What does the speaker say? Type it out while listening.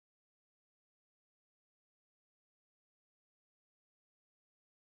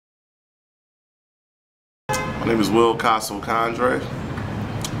name is Kasso Condry,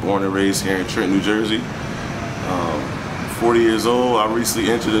 born and raised here in Trenton, New Jersey. 40 years old. I recently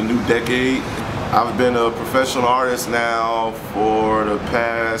entered a new decade. I've been a professional artist now for the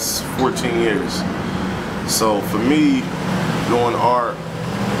past 14 years. So for me, doing art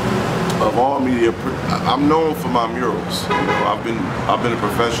of all media, I'm known for my murals. You know, I've been a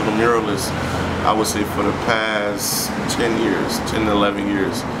professional muralist, I would say, for the past 10 years, 10 to 11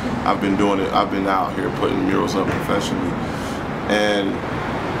 years. I've been doing it. I've been out here putting murals up professionally. And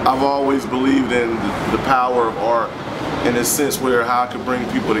I've always believed in the power of art in a sense where how it can bring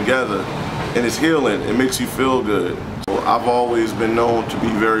people together. And it's healing. It makes you feel good. So I've always been known to be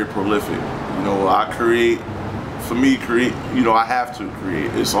very prolific. You know, I create, for me, you know, I have to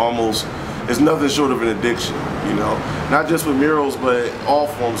create. It's nothing short of an addiction, you know. Not just with murals, but all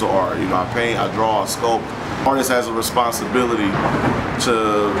forms of art. You know, I paint, I draw, I sculpt. Artist has a responsibility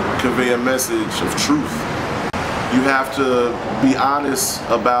to convey a message of truth. You have to be honest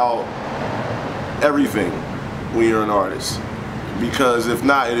about everything when you're an artist, because if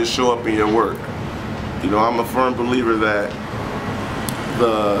not, it'll show up in your work. You know, I'm a firm believer that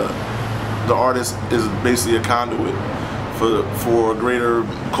the artist is basically a conduit for a greater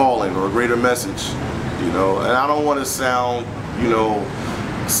calling or a greater message, you know. And I don't want to sound, you know,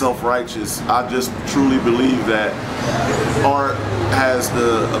 self-righteous. I just truly believe that art has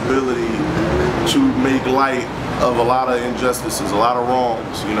the ability to make light of a lot of injustices, a lot of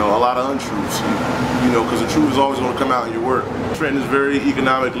wrongs, you know, a lot of untruths, you know, because the truth is always going to come out in your work. Trenton is very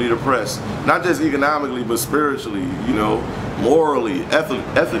economically depressed, not just economically, but spiritually, you know, morally, ethically,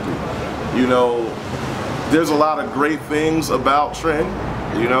 you know. There's a lot of great things about Trenton,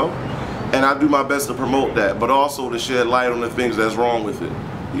 you know, and I do my best to promote that, but also to shed light on the things that's wrong with it,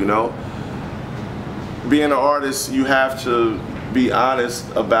 you know. Being an artist, you have to be honest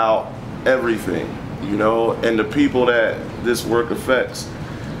about everything, you know, and the people that this work affects,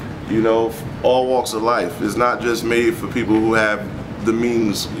 you know, all walks of life. It's not just made for people who have the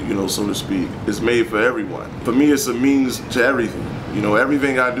means, you know, so to speak. It's made for everyone. For me, it's a means to everything. You know,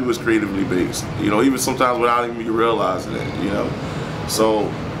 everything I do is creatively based, you know, even sometimes without even me realizing it, you know.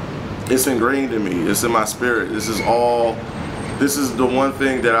 So it's ingrained in me. It's in my spirit. This is the one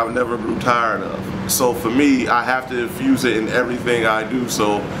thing that I've never grew tired of. So for me, I have to infuse it in everything I do,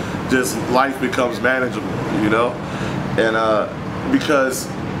 so just life becomes manageable, you know. And because,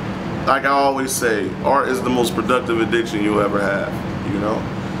 like I always say, art is the most productive addiction you'll ever have, you know.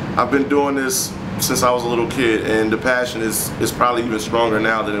 I've been doing this since I was a little kid, and the passion is probably even stronger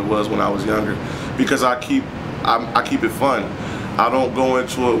now than it was when I was younger, because I keep it fun. I don't go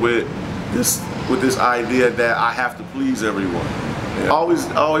into it with this idea that I have to please everyone. I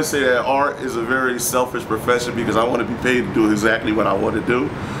always say that art is a very selfish profession, because I want to be paid to do exactly what I want to do,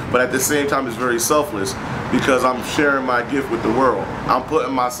 but at the same time it's very selfless, because I'm sharing my gift with the world. I'm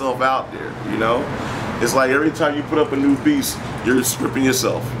putting myself out there, you know. It's like every time you put up a new piece, you're stripping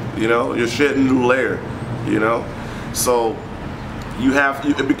yourself, you know. You're shedding a new layer, you know. So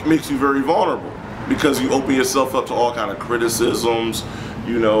it makes you very vulnerable, because you open yourself up to all kind of criticisms,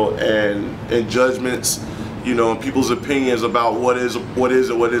 you know, and judgments, you know, and people's opinions about what is and what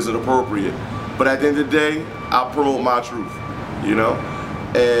isn't appropriate. But at the end of the day, I promote my truth, you know,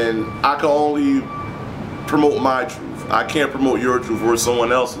 and I can only promote my truth. I can't promote your truth or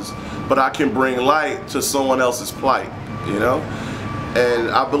someone else's, but I can bring light to someone else's plight, you know.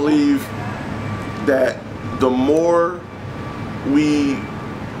 And I believe that the more we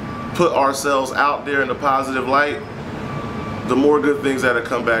put ourselves out there in a positive light, the more good things that'll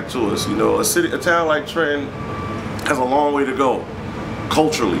come back to us. You know, a town like Trenton has a long way to go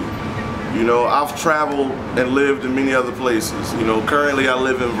culturally. You know, I've traveled and lived in many other places. You know, currently I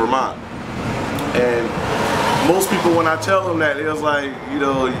live in Vermont, and most people, when I tell them that, it was like, you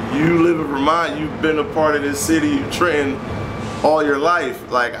know, you live in Vermont, you've been a part of this city, Trenton, all your life.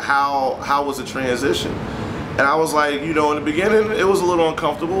 Like, how was the transition? And I was like, you know, in the beginning, it was a little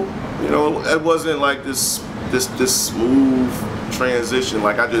uncomfortable. You know, it wasn't like this smooth transition.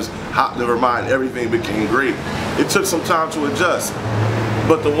 Like, I just hopped in Vermont and everything became great. It took some time to adjust.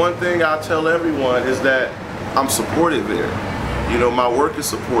 But the one thing I tell everyone is that I'm supported there. You know, my work is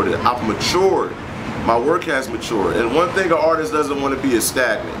supported. I've matured. My work has matured. And one thing an artist doesn't want to be is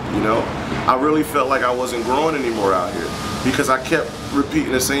stagnant, you know. I really felt like I wasn't growing anymore out here, because I kept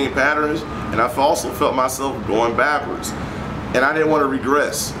repeating the same patterns, and I also felt myself going backwards. And I didn't want to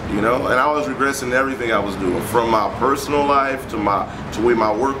regress, you know. And I was regressing everything I was doing, from my personal life to the way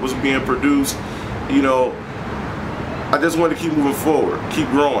my work was being produced. You know, I just want to keep moving forward, keep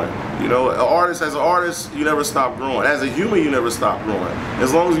growing. You know, as an artist, you never stop growing. As a human, you never stop growing.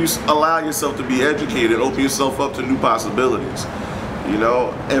 As long as you allow yourself to be educated, open yourself up to new possibilities. You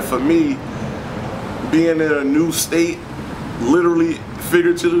know, and for me, being in a new state, literally,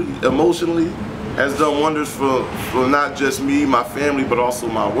 figuratively, emotionally, has done wonders for not just me, my family, but also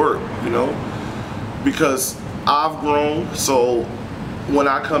my work, you know? Because I've grown, so when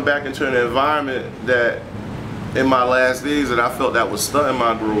I come back into an environment that in my last days that I felt that was stunting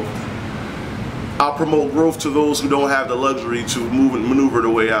my growth, I promote growth to those who don't have the luxury to move and maneuver the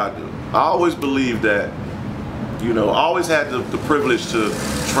way I do. I always believed that, you know, I always had the privilege to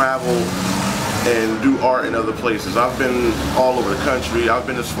travel and do art in other places. I've been all over the country. I've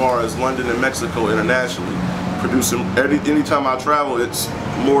been as far as London and Mexico internationally, producing. Anytime I travel, it's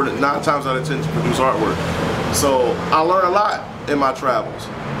more than 9 times out of 10 to produce artwork. So I learn a lot in my travels.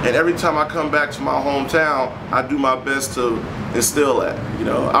 And every time I come back to my hometown, I do my best to instill that. You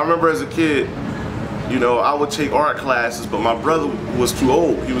know, I remember as a kid, you know, I would take art classes, but my brother was too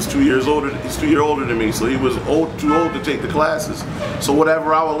old. He was 2 years older. He's 2 years older than me, so he was too old to take the classes. So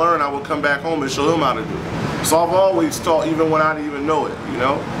whatever I would learn, I would come back home and show him how to do it. So I've always taught, even when I didn't even know it. You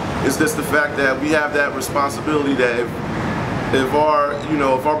know, it's just the fact that we have that responsibility that if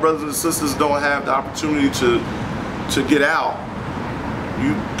our brothers and sisters don't have the opportunity to get out,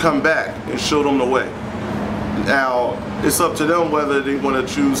 you come back and show them the way. Now, it's up to them whether they want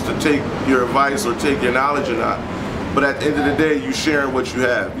to choose to take your advice or take your knowledge or not. But at the end of the day, you sharing what you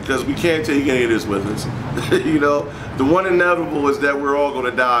have, because we can't take any of this with us. You know, the one inevitable is that we're all going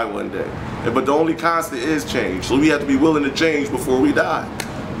to die one day. But the only constant is change. So we have to be willing to change before we die.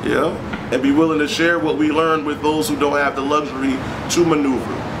 You know, and be willing to share what we learned with those who don't have the luxury to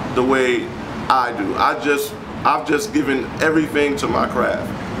maneuver the way I do. I've just given everything to my craft.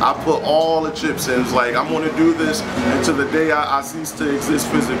 I put all the chips in. It's like, I'm going to do this until the day I cease to exist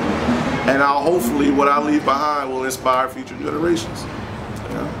physically. And hopefully what I leave behind will inspire future generations.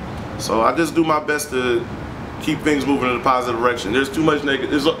 You know? So I just do my best to keep things moving in a positive direction. There's too much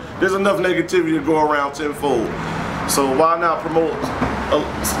there's enough negativity to go around tenfold. So why not promote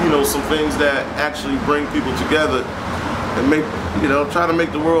you know, some things that actually bring people together and make, you know, try to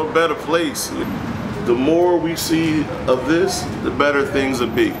make the world a better place. The more we see of this, the better things will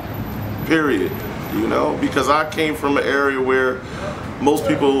be, period. You know, because I came from an area where most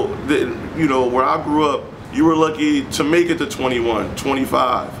people didn't, you know, where I grew up, you were lucky to make it to 21,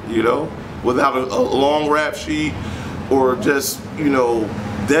 25, you know, without a long rap sheet or just, you know,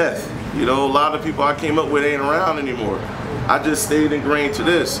 death. You know, a lot of people I came up with ain't around anymore. I just stayed ingrained to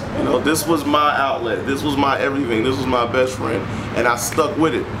this. You know, this was my outlet. This was my everything. This was my best friend. And I stuck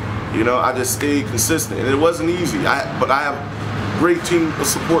with it. You know, I just stayed consistent. And it wasn't easy, but I have a great team of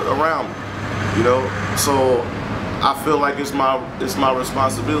support around me. You know, so I feel like it's my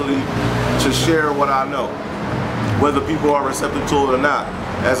responsibility to share what I know, whether people are receptive to it or not.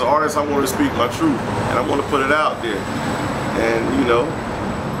 As an artist, I want to speak my truth, and I want to put it out there. And, you know,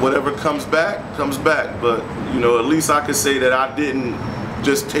 whatever comes back, comes back. But, you know, at least I can say that I didn't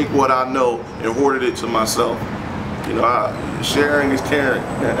just take what I know and hoarded it to myself. You know, sharing is caring.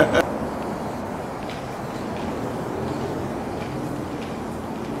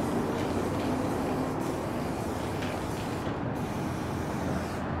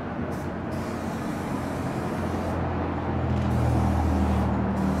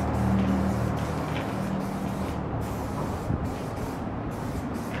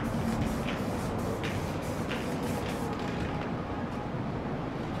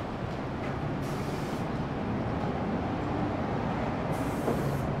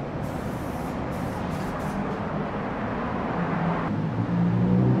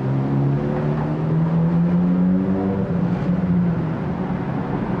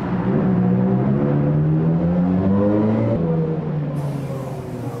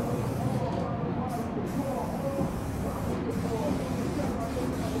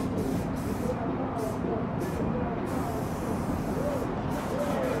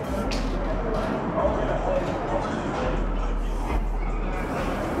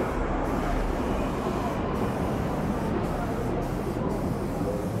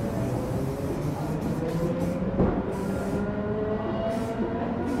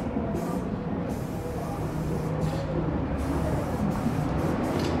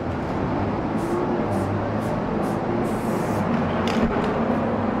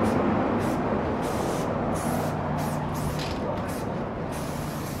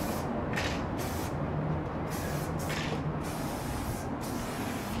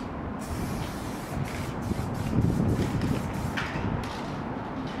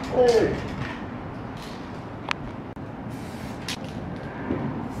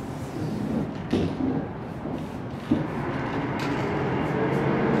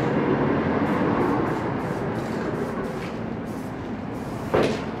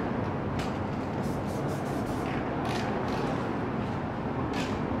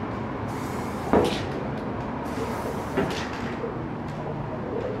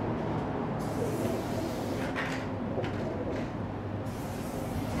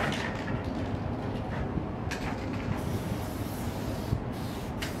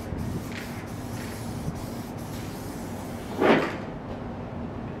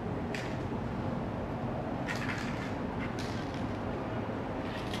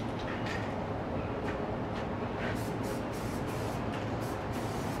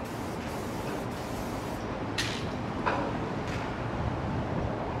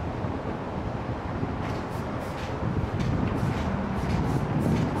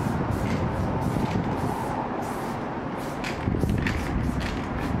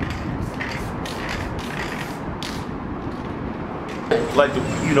 Like,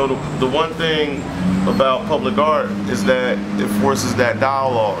 the one thing about public art is that it forces that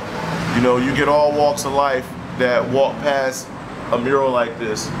dialogue. You get all walks of life that walk past a mural like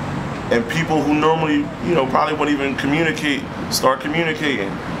this, and people who normally, probably wouldn't even communicate, start communicating.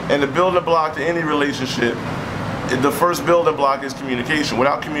 And the building block to any relationship, the first building block is communication.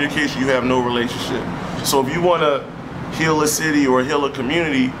 Without communication, you have no relationship. So if you want to heal a city or heal a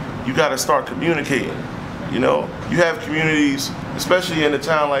community, you got to start communicating. You have communities, especially in a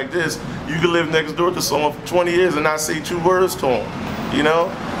town like this, you can live next door to someone for 20 years and not say 2 words to them,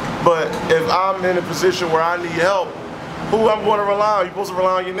 But if I'm in a position where I need help, who I'm going to rely on? You're supposed to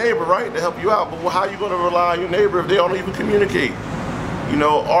rely on your neighbor, right, to help you out. But how are you going to rely on your neighbor if they don't even communicate?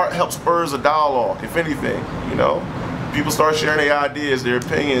 Art helps spurs a dialogue, if anything, People start sharing their ideas, their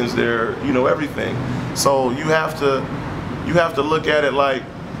opinions, their, everything. So you have to look at it like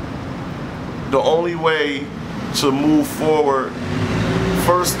the only way to move forward,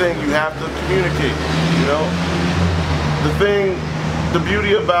 first thing you have to communicate, The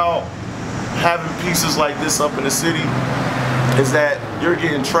beauty about having pieces like this up in the city is that you're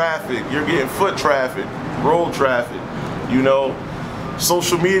getting traffic, you're getting foot traffic, road traffic,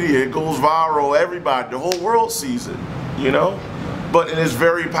 social media, it goes viral, everybody, the whole world sees it, But it is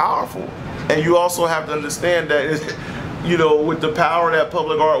very powerful. And you also have to understand that with the power that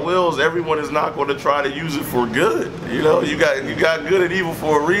public art wills, everyone is not going to try to use it for good. You got good and evil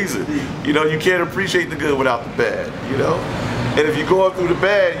for a reason. You can't appreciate the good without the bad. And if you're going through the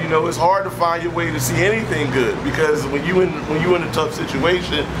bad, it's hard to find your way to see anything good, because when you in a tough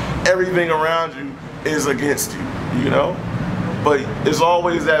situation, everything around you is against you. But it's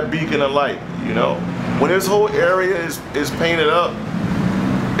always that beacon of light. When this whole area is painted up,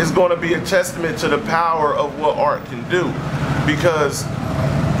 it's going to be a testament to the power of what art can do. Because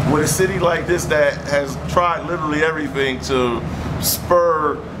with a city like this that has tried literally everything to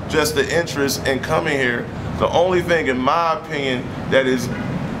spur just the interest in coming here, the only thing, in my opinion, that is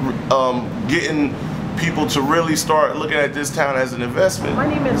getting people to really start looking at this town as an investment. My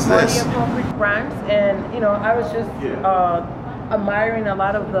name is Paulette Williams, and I was just admiring a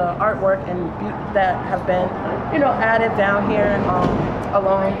lot of the artwork and that have been, added down here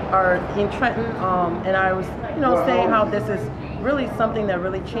along or in Trenton, and I was, saying how this is really something that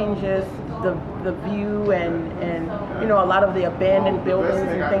really changes the view and a lot of the abandoned buildings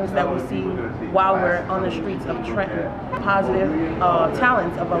and things that we see while we're on the streets of Trenton. Positive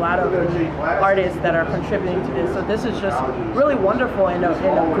talents of a lot of the artists that are contributing to this. So this is just really wonderful and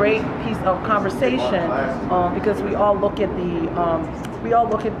a great piece of conversation, because we all look at the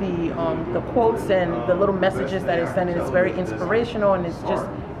quotes and the little messages that it's sending. It's very inspirational, and it's just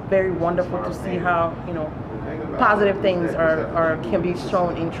very wonderful to see how positive things can be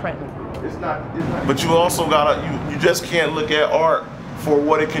shown in Trenton. But you also you just can't look at art for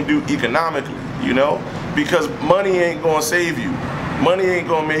what it can do economically, because money ain't gonna save you. Money ain't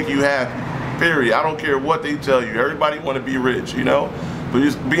gonna make you happy, period. I don't care what they tell you. Everybody wanna be rich, but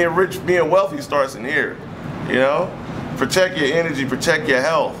just being rich, being wealthy starts in here, Protect your energy, protect your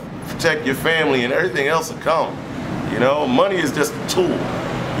health, protect your family, and everything else will come, Money is just a tool.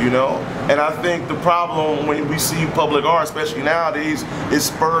 And I think the problem when we see public art, especially nowadays, it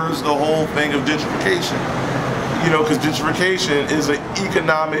spurs the whole thing of gentrification. Because gentrification is an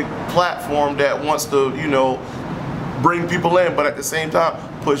economic platform that wants to, bring people in, but at the same time,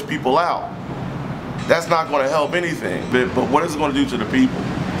 push people out. That's not going to help anything. But what is it going to do to the people?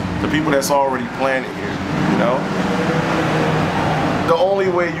 The people that's already planted here, The only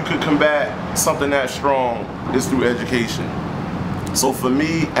way you could combat something that strong is through education. So for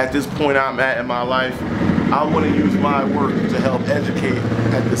me, at this point I'm at in my life, I want to use my work to help educate,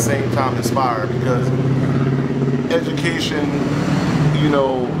 at the same time inspire, because education,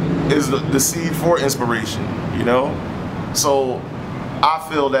 is the seed for inspiration, So I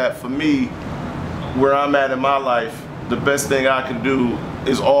feel that for me, where I'm at in my life, the best thing I can do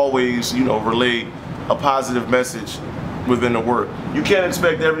is always, relay a positive message within the work. You can't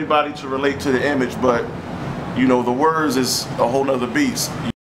expect everybody to relate to the image, but the words is a whole nother beast.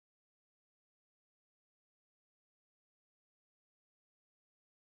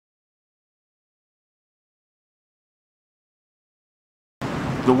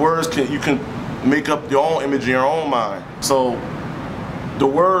 The words you can make up your own image in your own mind. So the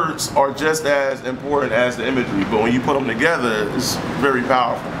words are just as important as the imagery, but when you put them together, it's very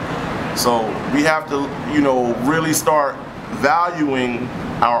powerful. So we have to, really start valuing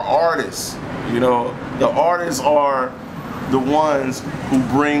our artists. The artists are the ones who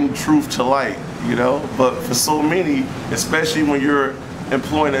bring truth to light, But for so many, especially when you're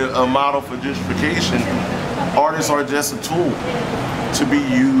employing a model for gentrification, artists are just a tool to be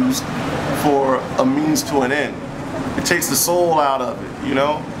used for a means to an end. It takes the soul out of it, you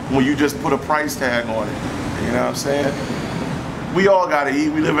know, when you just put a price tag on it. You know what I'm saying? We all gotta eat.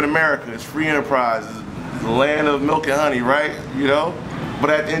 We live in America. It's free enterprise. It's the land of milk and honey, right? You know? But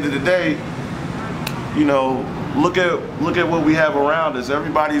at the end of the day, you know, look at what we have around us.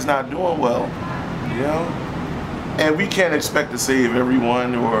 Everybody's not doing well, you know? And we can't expect to save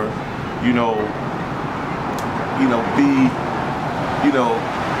everyone or,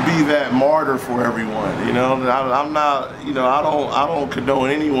 be that martyr for everyone, you know? I'm not, I don't condone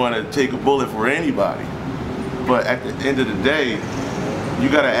anyone to take a bullet for anybody. But at the end of the day, you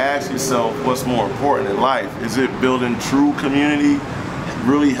gotta ask yourself what's more important in life. Is it building true community,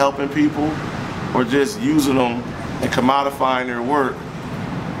 really helping people, or just using them and commodifying their work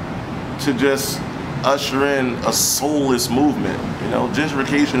to just usher in a soulless movement? You know,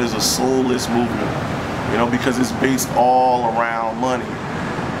 gentrification is a soulless movement, you know, because it's based all around money.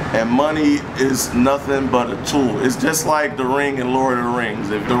 And money is nothing but a tool. It's just like the ring in Lord of the Rings.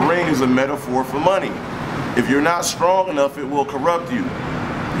 If the ring is a metaphor for money, if you're not strong enough, it will corrupt you,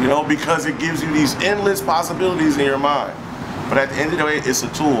 you know, because it gives you these endless possibilities in your mind. But at the end of the day, it's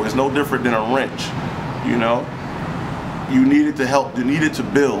a tool. It's no different than a wrench, you know. You need it to help, you need it to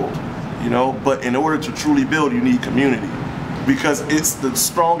build, you know, but in order to truly build, you need community, because it's the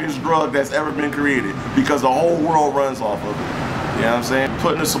strongest drug that's ever been created, because the whole world runs off of it. You know what I'm saying?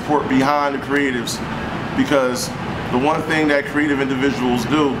 Putting the support behind the creatives, because the one thing that creative individuals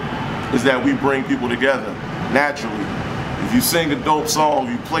do is that we bring people together naturally. If you sing a dope song,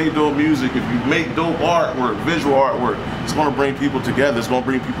 if you play dope music, if you make dope artwork, visual artwork, it's going to bring people together. It's going to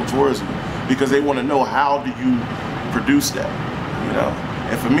bring people towards you, because they want to know, how do you produce that, you know?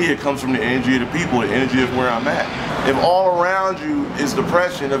 And for me, it comes from the energy of the people, the energy of where I'm at. If all around you is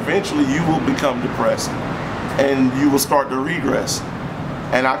depression, eventually you will become depressed and you will start to regress.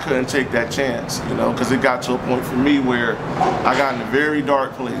 And I couldn't take that chance, you know, because it got to a point for me where I got in a very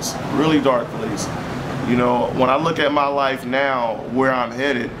dark place, really dark place. You know, when I look at my life now, where I'm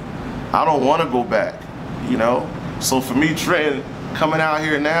headed, I don't want to go back, you know? So for me, Trenton, coming out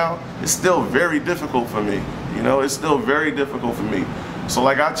here now, it's still very difficult for me. You know, it's still very difficult for me. So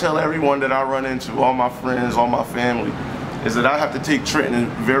like I tell everyone that I run into, all my friends, all my family, is that I have to take Trenton in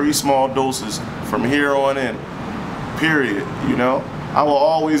very small doses from here on in, period, you know? I will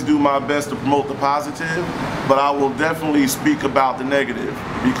always do my best to promote the positive, but I will definitely speak about the negative,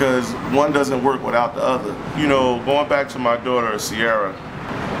 because one doesn't work without the other. You know, going back to my daughter, Sierra,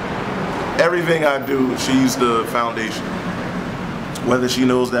 everything I do, she's the foundation, whether she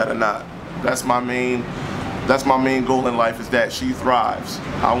knows that or not. That's my main goal in life, is that she thrives.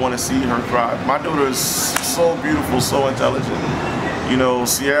 I want to see her thrive. My daughter is so beautiful, so intelligent. You know,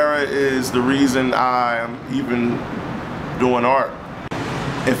 Sierra is the reason I am even doing art.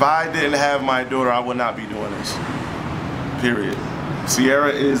 If I didn't have my daughter, I would not be doing this, period. Sierra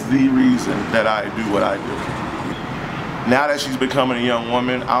is the reason that I do what I do. Now that she's becoming a young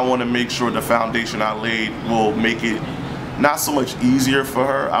woman, I want to make sure the foundation I laid will make it not so much easier for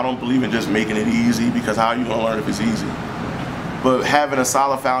her. I don't believe in just making it easy, because how are you gonna learn if it's easy? But having a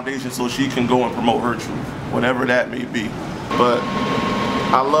solid foundation so she can go and promote her truth, whatever that may be. But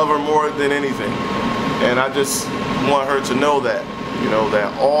I love her more than anything, and I just want her to know that, you know,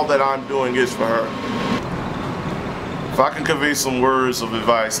 that all that I'm doing is for her. If I can convey some words of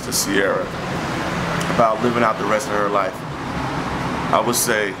advice to Sierra about living out the rest of her life, I would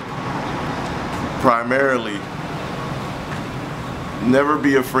say, primarily, never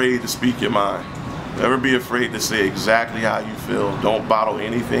be afraid to speak your mind. Never be afraid to say exactly how you feel. Don't bottle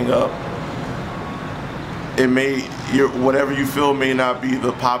anything up. Whatever you feel may not be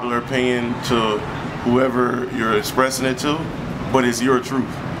the popular opinion to whoever you're expressing it to, but it's your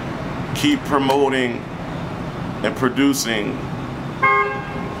truth. Keep promoting and producing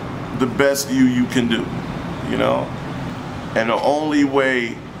the best you can do, you know? And the only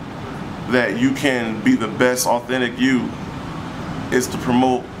way that you can be the best authentic you is to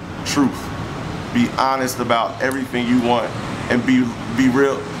promote truth. Be honest about everything you want, and be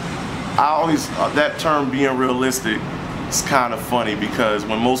real. That term, being realistic, is kind of funny, because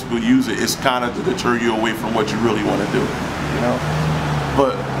when most people use it, it's kind of to deter you away from what you really want to do, you know?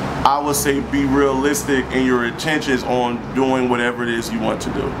 But I would say be realistic in your intentions on doing whatever it is you want to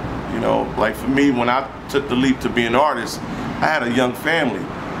do. You know, like for me, when I took the leap to be an artist, I had a young family.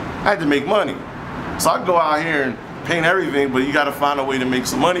 I had to make money. So I go out here and paint everything, but you got to find a way to make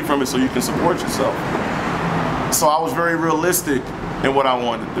some money from it so you can support yourself. So I was very realistic in what I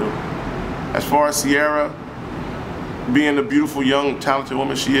wanted to do. As far as Sierra, being the beautiful, young, talented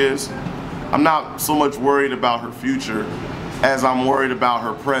woman she is, I'm not so much worried about her future as I'm worried about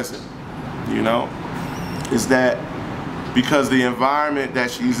her present, you know? Is that because the environment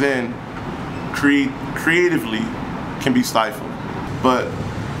that she's in creatively can be stifled. But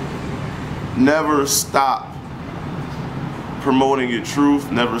never stop promoting your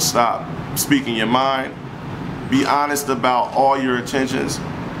truth, never stop speaking your mind. Be honest about all your intentions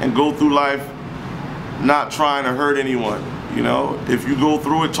and go through life not trying to hurt anyone. You know, if you go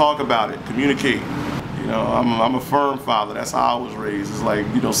through it, talk about it, communicate. You know, I'm a firm father. That's how I was raised. It's like,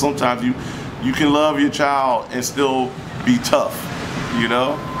 you know, sometimes you can love your child and still be tough, you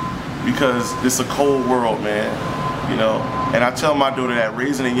know, because it's a cold world, man, you know. And I tell my daughter that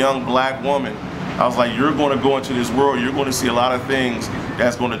raising a young black woman, I was like, you're going to go into this world, you're going to see a lot of things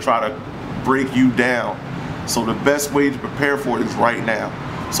that's going to try to break you down. So the best way to prepare for it is right now.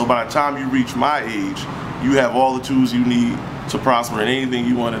 So by the time you reach my age, you have all the tools you need to prosper in anything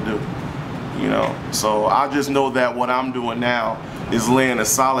you want to do, you know. So I just know that what I'm doing now is laying a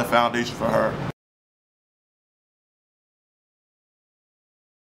solid foundation for her.